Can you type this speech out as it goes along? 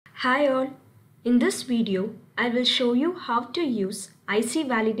Hi all, in this video I will show you how to use IC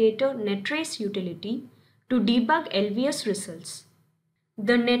Validator NetTrace utility to debug LVS results.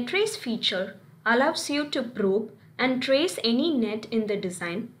 The NetTrace feature allows you to probe and trace any net in the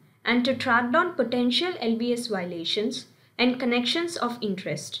design and to track down potential LVS violations and connections of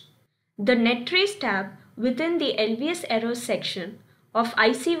interest. The NetTrace tab within the LVS errors section of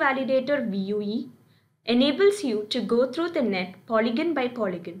IC Validator VUE enables you to go through the net polygon by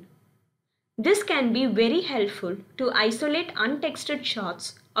polygon. This can be very helpful to isolate untexted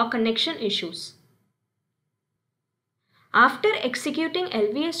shorts or connection issues. After executing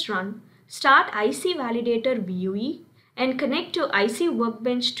LVS run, start IC Validator VUE and connect to IC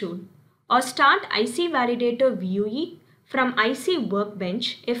Workbench tool, or start IC Validator VUE from IC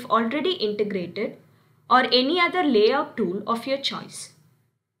Workbench if already integrated, or any other layout tool of your choice.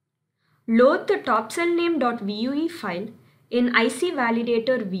 Load the topcellname.vue file in IC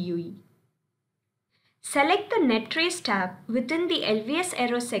Validator VUE. Select the NetTrace tab within the LVS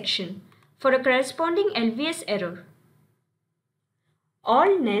error section for a corresponding LVS error.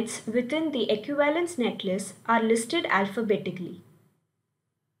 All nets within the equivalence netlist are listed alphabetically.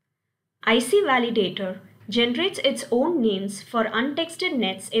 IC Validator generates its own names for untexted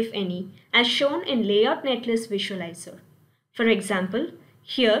nets, if any, as shown in Layout Netlist Visualizer. For example,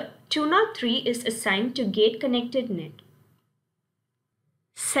 here 203 is assigned to Gate Connected Net.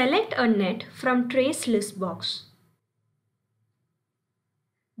 Select a net from Trace List box.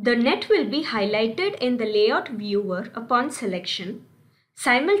 The net will be highlighted in the Layout Viewer upon selection.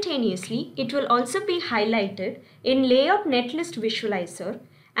 Simultaneously, it will also be highlighted in Layout Netlist Visualizer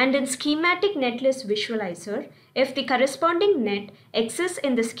and in Schematic Netlist Visualizer if the corresponding net exists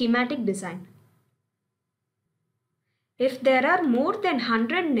in the schematic design. If there are more than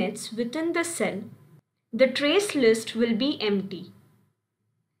 100 nets within the cell, the trace list will be empty.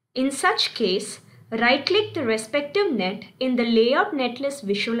 In such case, right-click the respective net in the Layout Netlist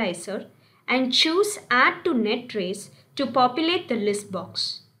Visualizer and choose Add to Net Trace to populate the list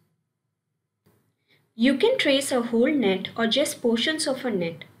box. You can trace a whole net or just portions of a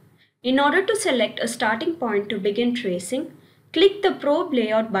net. In order to select a starting point to begin tracing, click the Probe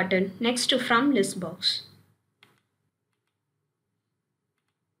Layout button next to From List box.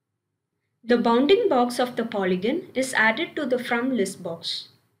 The bounding box of the polygon is added to the From List box.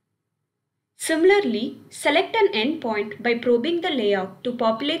 Similarly, select an endpoint by probing the layout to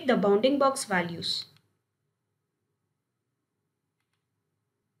populate the bounding box values.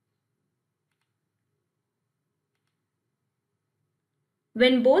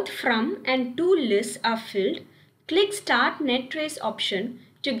 When both from and to lists are filled, click Start Net Trace option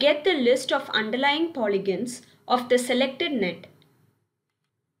to get the list of underlying polygons of the selected net.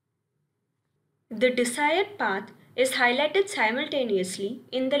 The desired path is highlighted simultaneously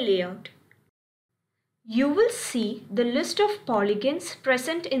in the layout. You will see the list of polygons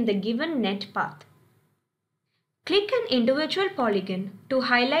present in the given net path. Click an individual polygon to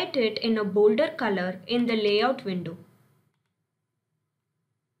highlight it in a bolder color in the layout window.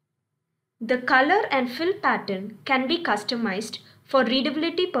 The color and fill pattern can be customized for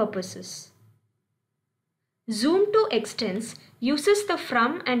readability purposes. Zoom to extents uses the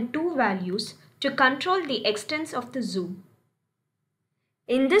from and to values to control the extents of the zoom.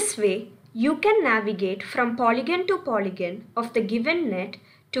 In this way, you can navigate from polygon to polygon of the given net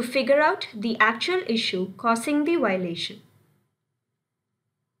to figure out the actual issue causing the violation.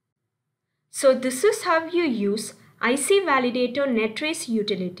 So this is how you use IC Validator NetTrace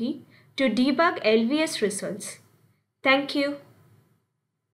utility to debug LVS results. Thank you.